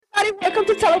Welcome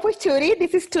to Talk with Tutti.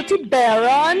 This is Tutti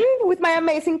Baron with my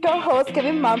amazing co-host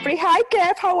Kevin Mumphrey. Hi,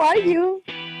 Kev. How are you?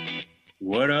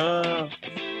 What up?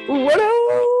 What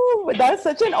up? That's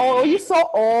such an oh, you so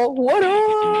old. What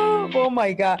up? Oh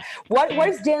my God. What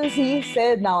is Gen Z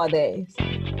said nowadays?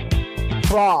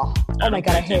 Bra. Oh my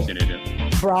God, I hate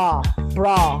it. Bra.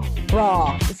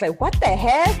 It's like, what the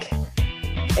heck?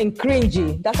 And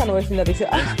cringy. That's another thing that they say.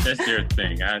 That's their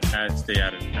thing. I stay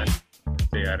out of the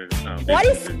What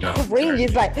is cringy?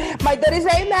 It's like, my daughter's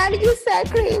like, Mommy, you said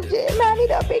cringy. Mommy,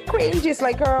 don't be cringy. It's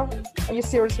like, girl, are you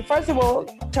serious? First of all,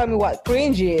 tell me what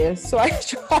cringy is, so I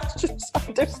just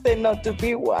understand not to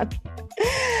be one.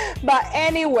 But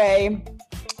anyway,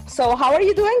 so how are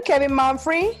you doing, Kevin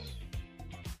Mumphrey?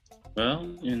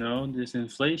 Well, this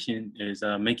inflation is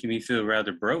making me feel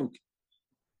rather broke.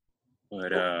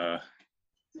 But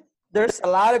there's a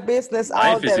lot of business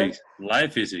out there.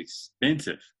 Life is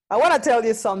expensive. I want to tell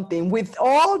you something. With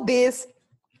all this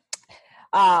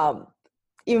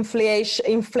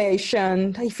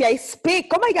inflation, if I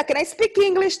speak, oh my God, can I speak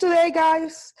English today,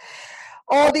 guys?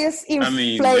 All this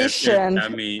inflation.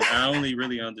 I only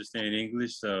really understand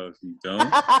English, so if you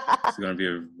don't, it's going to be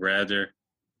a rather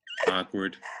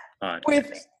awkward podcast.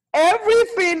 With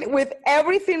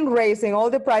everything raising, all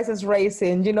the prices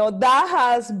raising, that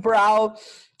has brought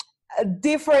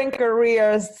different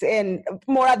careers and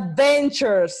more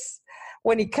adventures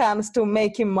when it comes to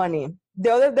making money.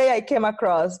 The other day I came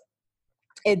across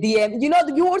a DM. We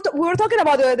were talking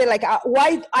about the other day, like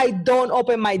why I don't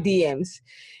open my DMs.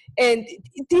 And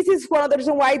this is one of the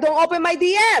reasons why I don't open my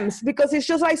DMs, because it's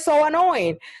just like so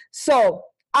annoying. So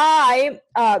I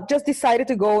just decided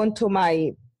to go into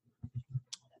my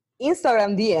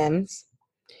Instagram DMs,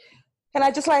 and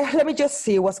I just like, let me just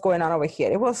see what's going on over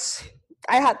here.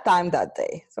 I had time that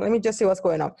day, so let me just see what's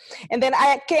going on. And then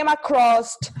I came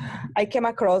across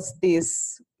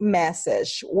this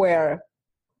message where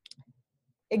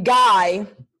a guy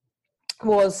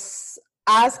was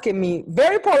asking me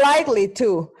very politely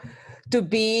to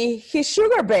be his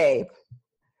sugar babe.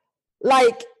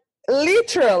 Like,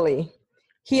 literally,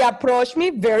 he approached me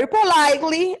very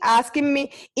politely, asking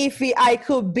me if I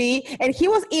could be, and he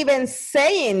was even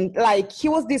saying, like, he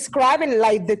was describing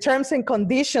like the terms and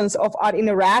conditions of our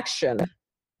interaction.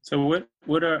 So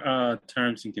what are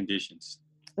terms and conditions?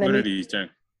 What are these terms?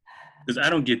 Because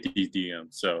I don't get these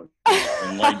DMs, so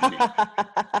enlighten me.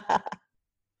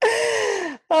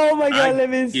 Oh my God, let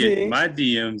me see. My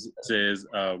DMs says,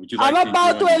 would you like I'm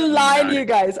about to enlighten you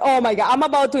guys. Oh my God, I'm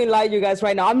about to enlighten you guys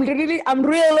right now. I'm literally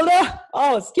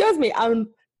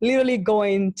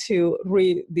going to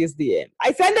read this DM.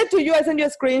 I sent it to you. I sent you a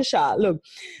screenshot. Look,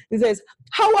 it says,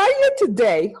 how are you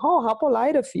today? Oh, how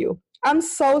polite of you. I'm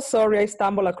so sorry I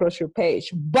stumbled across your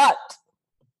page, but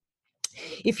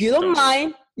if you don't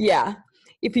mind,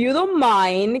 if you don't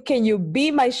mind, can you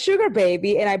be my sugar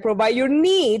baby and I provide your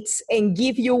needs and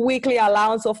give you weekly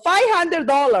allowance of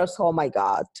 $500? Oh my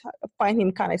God. I find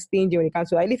him kind of stingy when it comes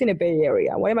to, I live in a Bay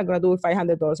Area. What am I going to do with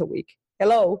 $500 a week?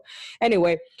 Hello?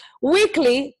 Anyway,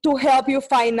 weekly to help you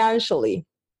financially.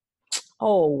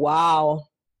 Oh, wow.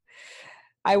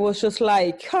 I was just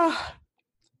like,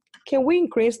 can we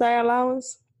increase that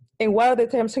allowance? And what are the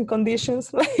terms and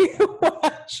conditions? Like,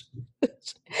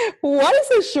 what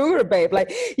is a sugar babe?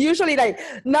 Like, usually, like,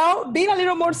 now being a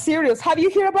little more serious, have you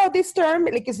heard about this term?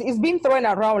 Like, it's been thrown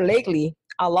around lately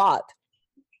a lot.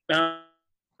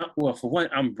 Well, for one,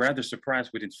 I'm rather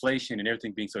surprised with inflation and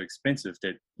everything being so expensive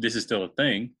that this is still a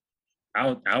thing.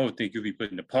 I would think you'd be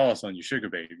putting a pause on your sugar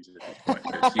babies at this point,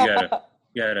 because you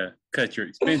gotta cut your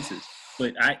expenses.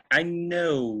 But I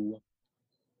know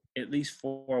at least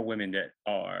 4 women that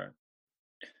are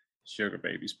sugar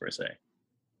babies per se.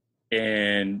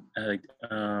 And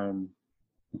I'm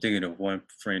thinking of one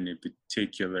friend in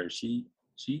particular. She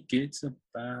gets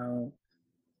about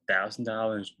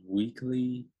 $1,000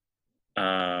 weekly,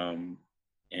 and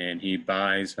he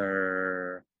buys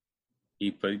her.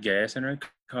 He put gas in her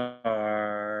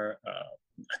car.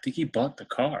 I think he bought the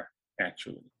car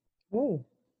actually. Ooh.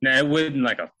 Now it wasn't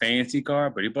like a fancy car,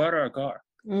 but he bought her a car.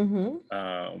 Mm-hmm.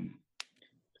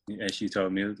 And she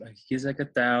told me, like, he's like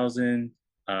 $1,000.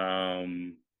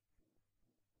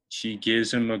 She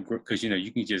gives him because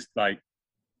you can just like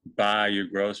buy your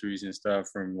groceries and stuff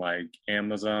from like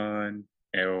Amazon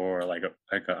or like a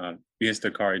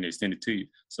Instacart and they send it to you.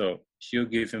 So she'll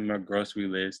give him a grocery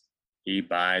list. He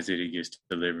buys it. It gets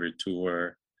delivered to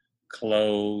her.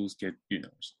 Clothes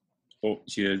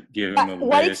she'll give him a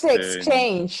what list. What is the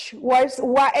exchange?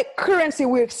 What currency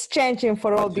we're exchanging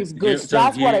for all these goods?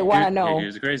 That's what I want to know.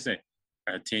 Here's the crazy thing: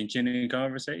 attention and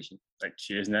conversation. Like,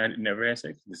 she has never had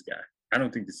sex with this guy. I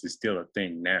don't think this is still a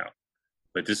thing now.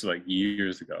 But this is like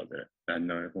years ago that I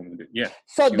know that woman did. Yeah.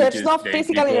 So She would there's just no they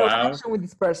physical go out. interaction with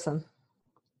this person.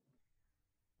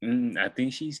 I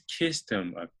think she's kissed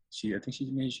him. I think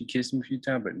she kissed him a few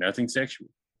times, but nothing sexual.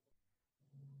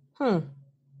 I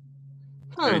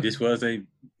mean, this was a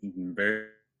very,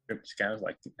 this guy was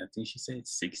like, I think she said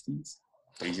 60s.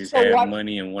 He just had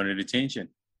money and wanted attention.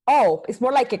 Oh, it's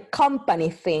more like a company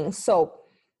thing. So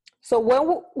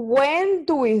when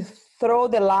do we throw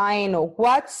the line of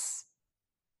what's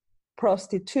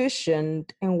prostitution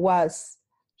and what's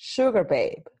sugar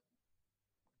babe?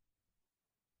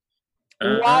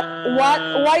 What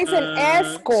is an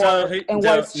escort and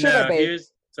what's sugar babe?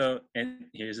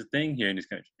 Here's the thing here in this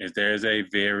country is there's a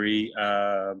very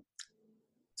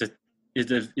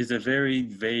it's a very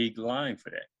vague line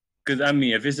for that. Because I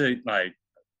mean, if it's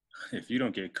if you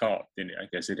don't get caught, then I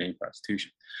guess it ain't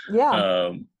prostitution.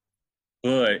 Yeah.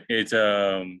 But it's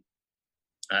I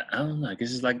don't know. I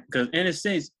guess it's like, because in a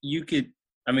sense you could.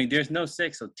 I mean, there's no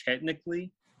sex, so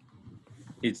technically,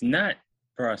 it's not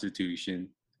prostitution,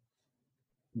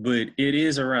 but it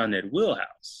is around that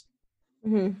wheelhouse.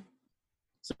 Mm-hmm.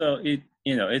 So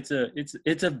it's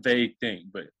a vague thing,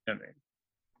 but I mean,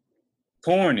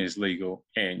 porn is legal,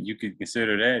 and you could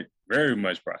consider that very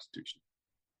much prostitution.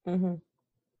 Mm-hmm.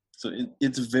 So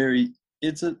it's a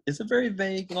very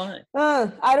vague line.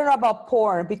 I don't know about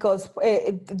porn because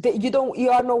you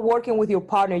are not working with your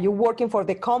partner. You're working for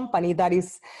the company that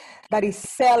is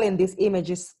selling these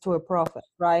images to a profit,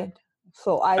 right?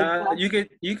 So you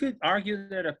could argue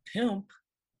that a pimp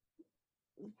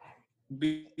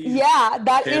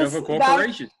that is of a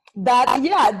corporation.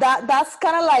 That's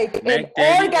kind of like an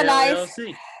organized.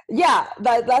 LLC. Yeah,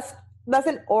 that's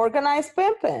an organized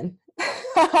pimping.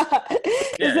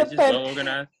 It's well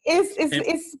organized. It's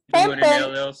pimping.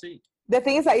 LLC. The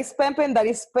thing is that it's pimping that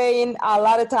is paying a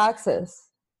lot of taxes.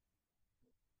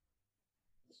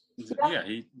 Yeah,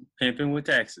 he pimping with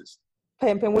taxes.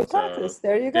 Pimping with taxes.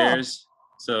 There you go.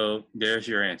 There's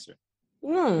your answer.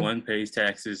 One pays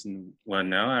taxes, and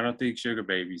no, I don't think sugar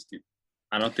babies do.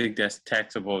 I don't think that's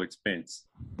taxable expense.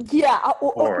 Yeah,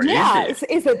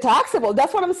 it's a taxable.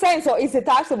 That's what I'm saying. So it's a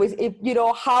taxable. If you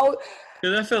know how.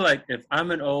 Because I feel like if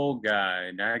I'm an old guy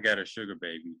and I got a sugar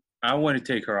baby, I want to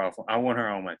take her off. I want her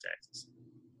on my taxes.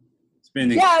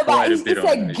 Spending quite a bit on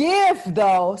it. It's a gift,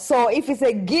 though. So if it's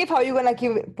a gift, how are you gonna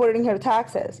put it in her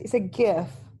taxes? It's a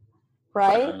gift,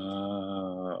 right?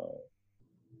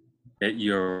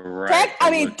 You're right.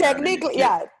 Technically,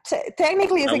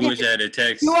 technically, it's I wish I had a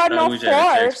text. You are not forced. I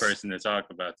had a text person to talk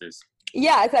about this.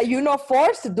 Yeah, it's like you're not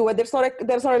forced to do it. There's not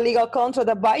a legal contract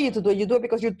that buys you to do it. You do it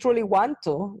because you truly want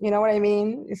to. You know what I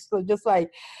mean? It's just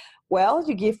like, well,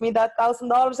 you give me that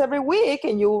 $1,000 every week,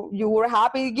 and you were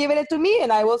happy giving it to me,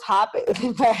 and I was happy.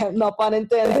 No pun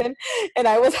intended. And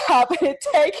I was happy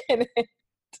taking it.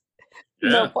 Yeah.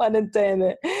 No pun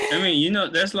intended. I mean,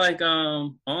 that's like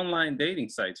online dating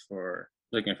sites for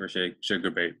looking for sugar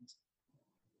babies.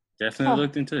 Definitely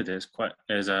looked into it. There's quite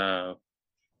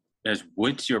as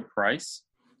What's Your Price?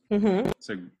 Mm-hmm. It's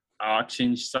an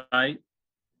auction site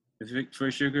for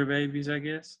sugar babies, I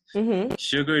guess. Mm-hmm.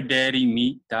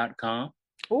 SugarDaddyMeet.com.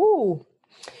 Ooh,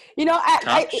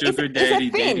 top sugar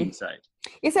daddy dating site.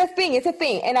 It's a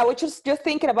thing. And I was just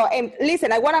thinking about, and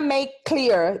listen, I want to make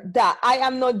clear that I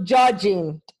am not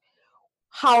judging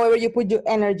however you put your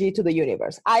energy to the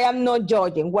universe. I am not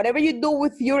judging. Whatever you do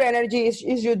with your energy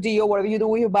is your deal. Whatever you do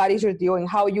with your body is your deal. And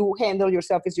how you handle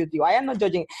yourself is your deal. I am not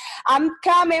judging. I'm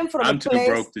coming from a place. I'm too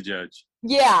broke to judge.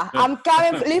 Yeah, I'm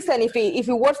coming. Listen, if it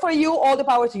works for you, all the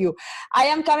power to you. I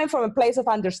am coming from a place of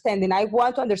understanding. I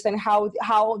want to understand how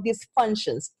this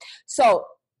functions. So,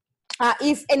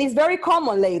 it's very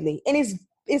common lately, and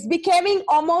it's becoming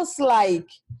almost like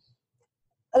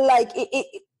it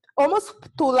almost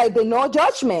to like the no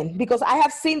judgment, because I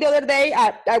have seen the other day,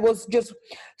 I was just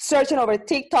searching over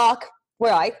TikTok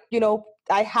where I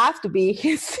have to be,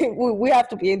 we have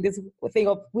to be in this thing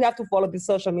of, we have to follow the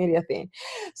social media thing.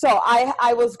 So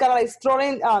I was kind of like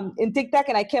strolling in TikTok,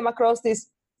 and I came across this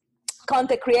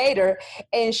content creator,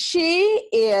 and she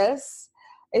is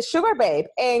a sugar babe,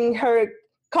 and her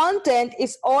content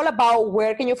is all about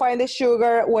where can you find the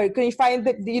sugar, where can you find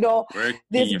this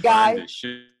guy.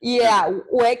 Yeah,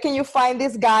 where can you find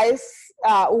these guys?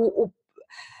 How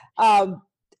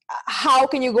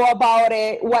can you go about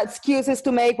it? What excuses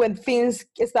to make when things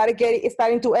starting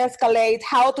to escalate?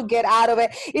 How to get out of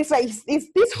it? It's like it's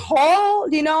this whole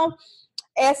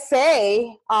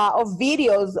essay of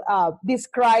videos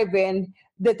describing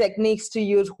the techniques to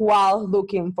use while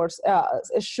looking for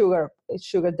a sugar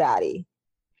daddy.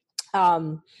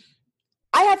 I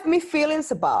have mixed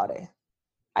feelings about it.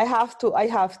 I have to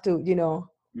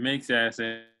makes sense.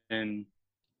 And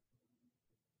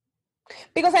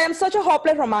because I am such a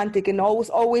hopeless romantic and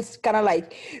always kind of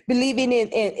like believing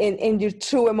in your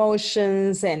true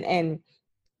emotions and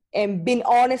being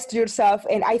honest to yourself.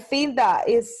 And I think that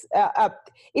it's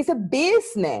a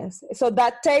business. So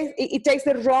that it takes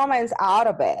the romance out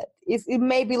of it. It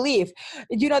may believe.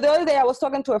 You know, the other day I was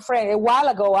talking to a friend a while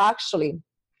ago, actually.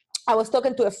 I was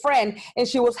talking to a friend and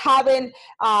she was having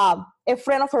a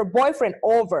friend of her boyfriend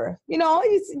over. You know,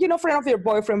 it's, you know, friend of your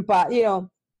boyfriend, but, you know,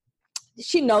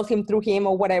 she knows him through him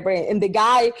or whatever. And the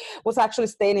guy was actually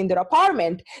staying in their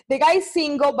apartment. The guy is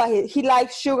single, but he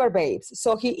likes sugar babes.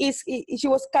 So she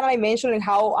was kind of like mentioning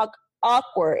how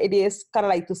awkward it is kind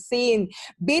of like to see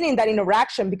being in that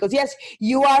interaction, because yes,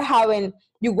 you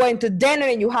going to dinner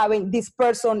and you having this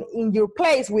person in your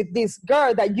place with this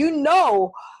girl that you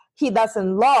know he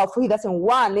doesn't love, he doesn't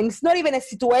want. And it's not even a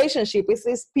situationship,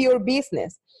 it's pure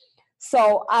business.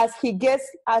 So as she gets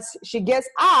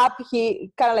up,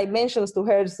 he kind of like mentions to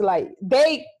her, it's like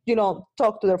they, you know,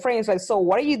 talk to their friends like, so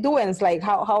what are you doing? It's like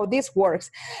how this works.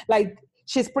 Like,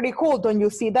 she's pretty cool. Don't you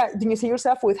see that? Don't you see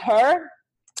yourself with her?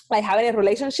 Like having a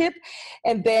relationship?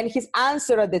 And then his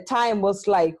answer at the time was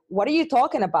like, what are you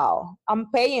talking about? I'm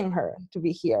paying her to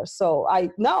be here. So I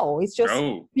know it's just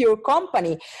pure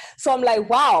company. So I'm like,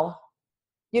 wow,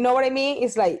 you know what I mean?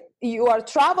 It's like you are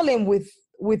traveling with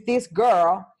this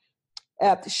girl,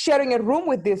 sharing a room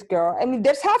with this girl. I mean,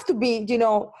 there's have to be, you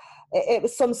know,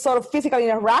 some sort of physical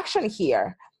interaction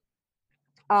here.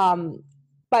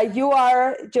 But you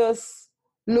are just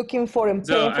looking for and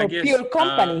paying for pure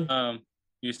company.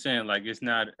 You're saying like it's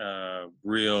not a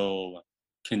real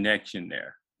connection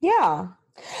there. Yeah.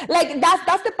 Like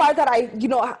that's the part that I, you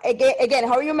know, again,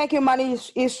 how you make your money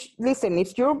is listen,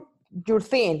 it's your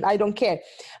thing. I don't care.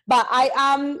 But I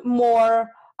am more,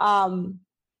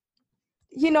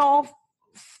 you know,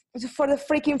 for the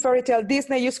freaking fairy tale.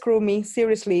 Disney, you screw me,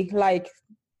 seriously. Like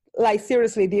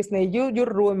seriously, Disney, you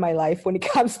ruin my life when it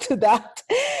comes to that.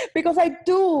 Because I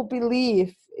do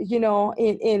believe, you know,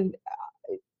 in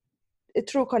a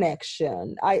true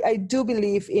connection. I do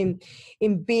believe in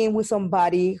being with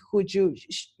somebody who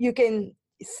you can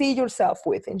see yourself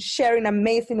with, and sharing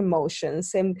amazing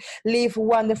emotions and live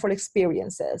wonderful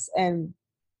experiences. And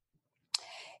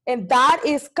that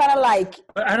is kind of like,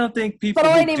 but I don't think people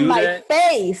throwing who in do my that,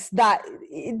 face that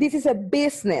this is a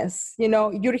business. You know,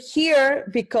 you're here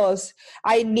because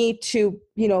I need to,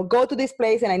 you know, go to this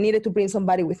place and I needed to bring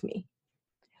somebody with me.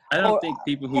 I don't think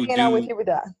people who do out with you with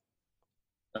that,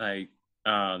 like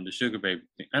the sugar baby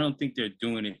thing, I don't think they're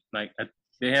doing it like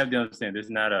they have to understand. There's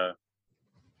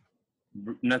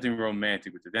nothing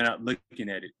romantic with it. They're not looking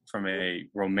at it from a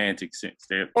romantic sense.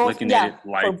 They're looking at it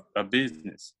like a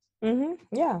business. Mm-hmm.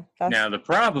 Yeah. Now the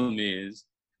problem is,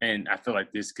 and I feel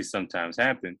like this could sometimes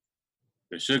happen,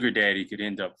 the sugar daddy could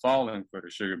end up falling for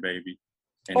the sugar baby,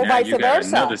 and or now vice you got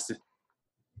versa.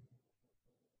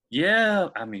 Yeah,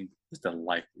 I mean, what's the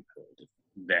likelihood of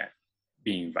that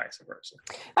being vice versa?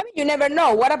 I mean, you never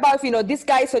know. What about if, you know, this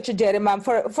guy is such a gentleman?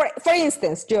 For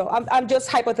instance, Joe, I'm just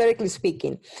hypothetically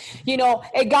speaking. You know,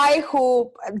 a guy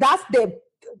who, that's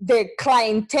the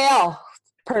clientele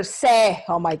per se.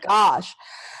 Oh my gosh,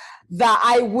 that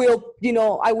I will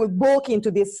book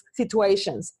into these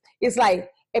situations. It's like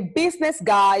a business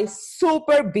guy,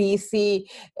 super busy,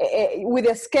 with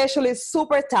a schedule is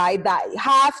super tight, that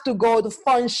have to go to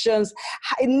functions.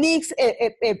 It needs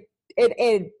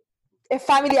a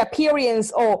family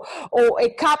appearance or a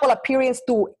couple appearance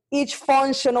to each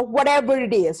function or whatever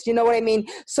it is. You know what I mean?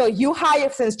 So you hire,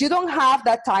 since you don't have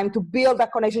that time to build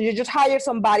that connection, you just hire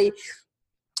somebody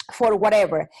for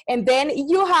whatever. And then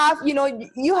you have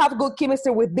good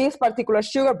chemistry with this particular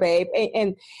sugar babe,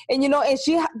 and you know, and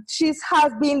she's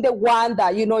has been the one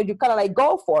that, you know, you kind of like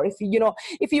go for. If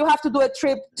you have to do a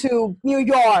trip to New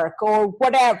York or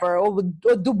whatever, or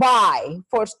Dubai,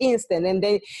 for instance, and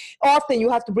then often you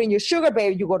have to bring your sugar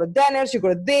babe, you go to dinners, you go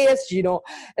to this, you know,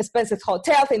 expensive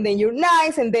hotels, and then you're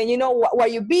nice, and then, you know, while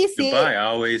you're busy, Dubai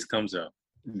always comes up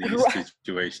in these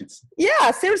situations.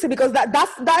 Yeah, seriously, because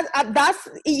that's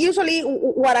usually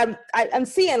what I'm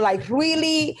seeing, like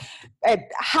really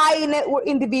high net worth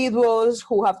individuals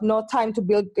who have no time to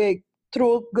build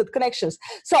through good connections.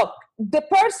 So the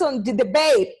person, the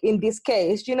babe in this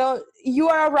case, you know, you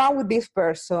are around with this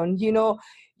person, you know,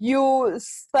 you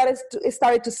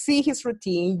started to see his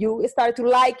routine, you started to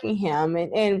liking him,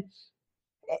 and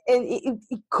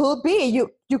it could be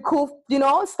you could, you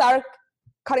know, start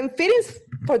cutting feelings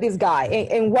for this guy.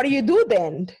 And what do you do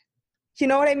then? You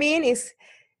know what I mean?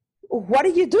 What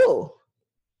do you do?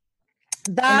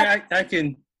 That I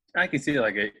can see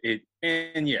like it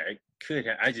and yeah, it could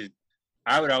have.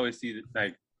 I would always see that,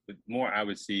 like, but more I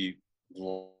would see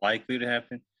likely to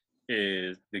happen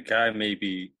is the guy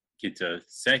maybe gets a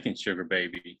second sugar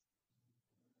baby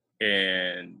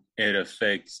and it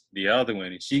affects the other one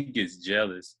and she gets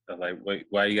jealous of like, wait,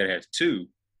 why you gotta have two?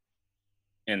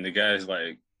 And the guy's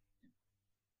like,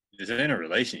 this ain't a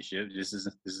relationship. This is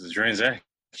a transaction.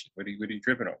 What are you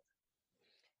tripping on?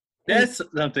 That's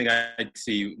something I'd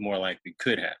see more likely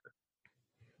could happen.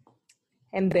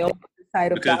 And the opposite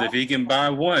side of because that, if he can buy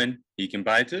one, he can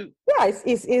buy two. yeah,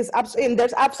 and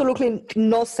there's absolutely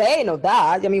no saying of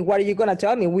that. I mean, what are you gonna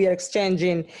tell me? We are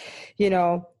exchanging,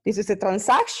 this is a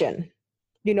transaction.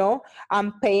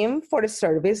 I'm paying for a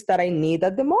service that I need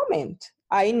at the moment.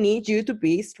 I need you to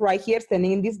be right here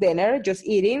standing in this dinner, just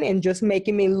eating and just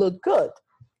making me look good.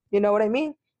 You know what I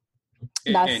mean?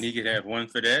 And he could have one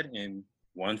for that and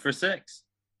one for sex.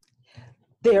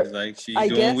 There, like she's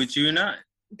doing with you or not.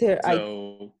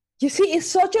 You see, it's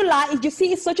such a lie. You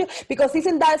see, it's such a, because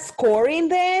isn't that scoring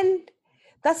then?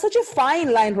 That's such a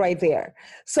fine line right there.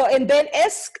 So, and then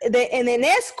an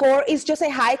escort is just a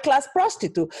high class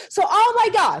prostitute. So, oh my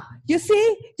God, you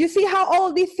see how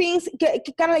all these things get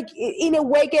kind of like in a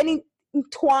way getting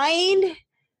entwined?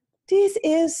 This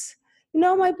is,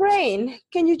 my brain.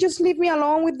 Can you just leave me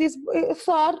alone with this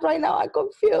thought right now? I'm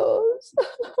confused.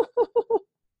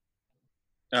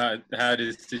 How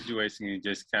this situation can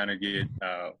just kind of get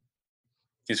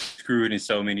screwed in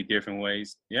so many different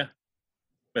ways. Yeah.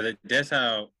 But that's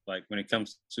how, like, when it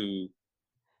comes to,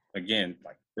 again,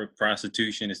 like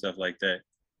prostitution and stuff like that,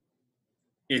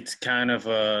 it's kind of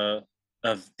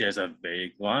there's a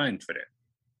vague line for that.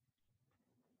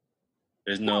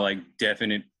 There's no like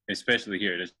definite, especially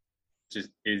here.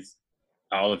 There's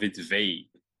all of it's vague.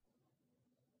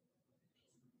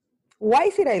 Why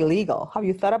is it illegal? Have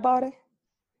you thought about it?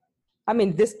 I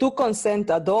mean, these two consent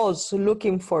adults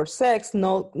looking for sex,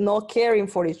 not caring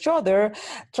for each other,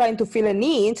 trying to fill a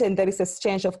need, and there is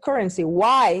exchange of currency.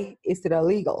 Why is it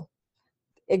illegal?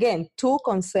 Again, two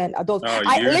consent adults.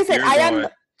 I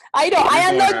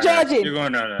am not judging. You're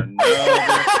going on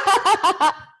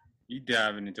another. You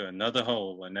diving into another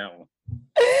hole on that one.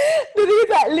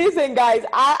 Listen, guys,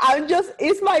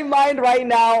 it's my mind right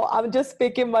now. I'm just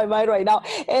speaking my mind right now.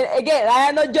 And again, I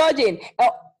am not judging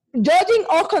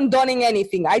or condoning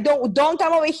anything. I don't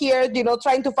come over here,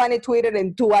 trying to find a Twitter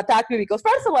and to attack me, because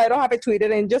first of all, I don't have a Twitter,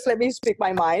 and just let me speak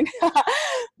my mind.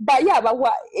 But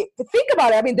think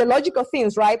about it. I mean, the logical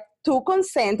things, right? To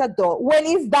consent adult, when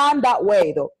it's done that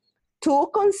way, though, to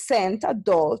consent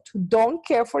adult who don't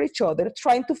care for each other,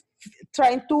 trying to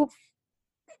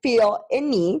feel a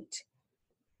need,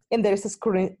 and there's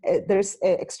an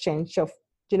exchange of,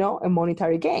 a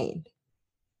monetary gain.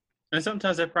 And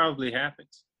sometimes that probably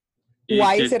happens.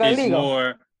 Why is it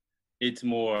illegal? It's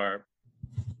more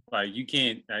like you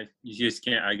can't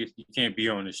be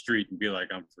on the street and be like,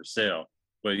 I'm for sale.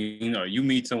 But you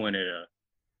meet someone at a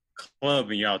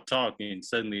club and y'all talk, and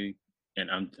suddenly, and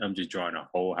I'm just drawing a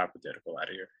whole hypothetical out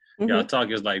of here. Mm-hmm. Y'all talk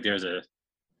is like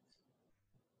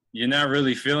you're not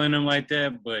really feeling him like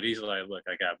that, but he's like, look,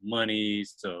 I got money,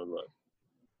 so look,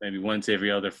 maybe once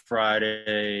every other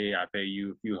Friday, I pay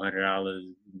you a few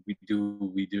 $100.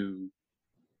 We do.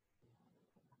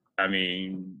 I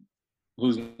mean,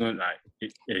 who's going to,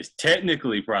 it's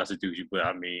technically prostitution, but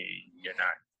I mean, you're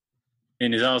not.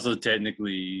 And it's also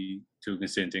technically two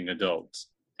consenting adults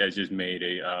that just made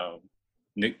a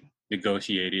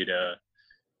negotiated,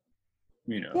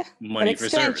 money for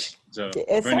service. So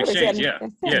for an exchange,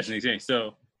 yes, an exchange.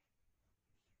 So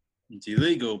it's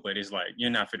illegal, but it's like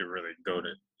you're not going to really go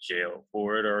to jail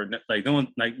for it, or like no one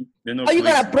like. No, how are you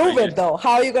gonna prove it though?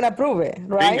 How are you gonna prove it?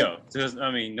 Right? Bingo. Because I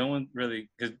mean, no one really,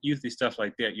 because usually stuff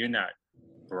like that, you're not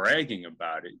bragging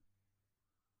about it.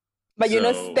 But you're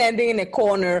not standing in a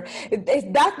corner.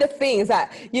 That's the thing, is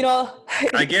that,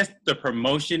 I guess the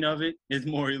promotion of it is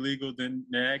more illegal than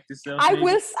the act itself. I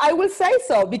will say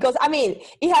so, because I mean,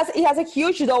 it has a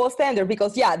huge double standard,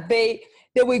 because they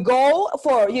will go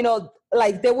for,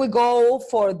 they will go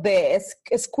for the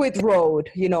Squid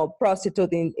Road,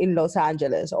 prostitute in Los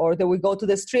Angeles, or they will go to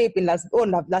the strip in Las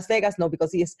Vegas, no,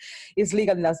 because it's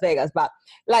legal in Las Vegas, but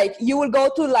like you will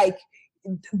go to like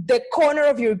the corner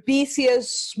of your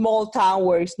busiest small town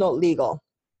where it's not legal,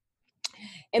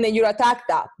 and then you attack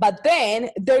that. But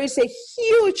then there is a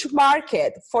huge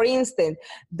market, for instance,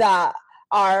 that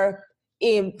are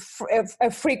in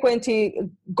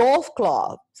frequenting golf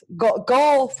clubs,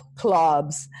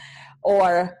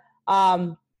 or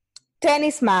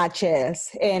tennis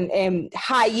matches, and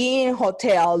high-end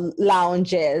hotel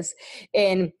lounges,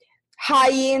 and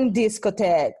high-end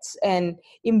discotheques and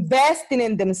investing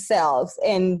in themselves,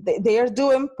 and they are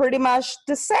doing pretty much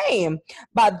the same,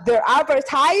 but their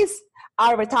advertising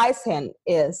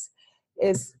is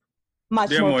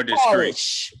much more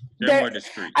polished. They're more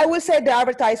discreet. I would say the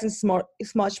advertising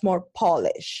is much more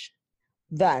polished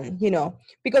than,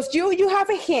 because you have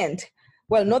a hint.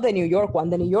 Well, not the New York one.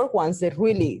 The New York ones, they're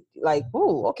really like,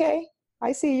 "Ooh, okay,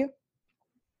 I see you."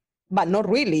 But not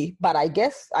really, but I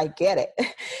guess I get it.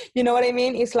 You know what I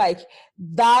mean? It's like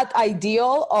that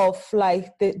ideal of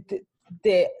like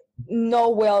the no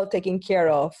well taken care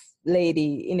of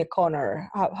lady in a corner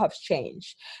have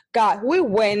changed. God,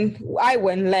 I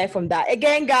went left from that.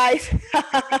 Again, guys.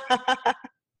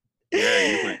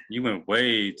 Yeah, you went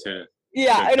way to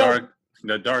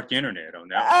the dark internet on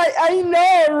that. I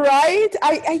know, right?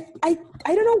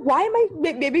 I don't know why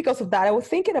maybe because of that. I was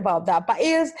thinking about that, but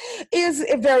it is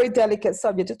a very delicate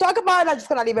subject to talk about. I'm just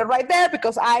gonna leave it right there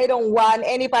because I don't want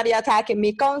anybody attacking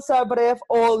me, conservative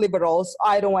or liberals.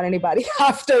 I don't want anybody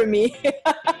after me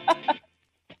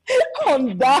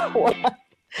on that one.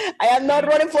 I am not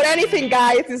running for anything,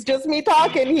 guys. It's just me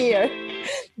talking here.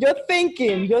 You're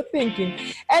thinking.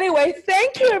 Anyway,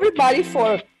 thank you everybody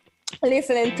for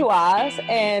listening to us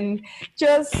and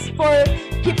just for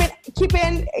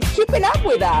keeping up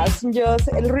with us. Just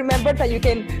remember that you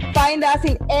can find us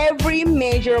in every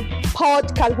major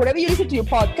podcast, wherever you listen to your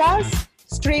podcast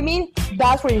streaming.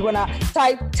 That's where you're gonna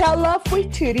type "Tell Love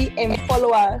with Tutti" and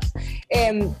follow us.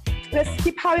 And let's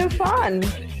keep having fun.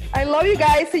 I love you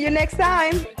guys. See you next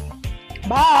time.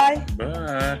 Bye.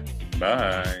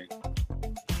 Bye.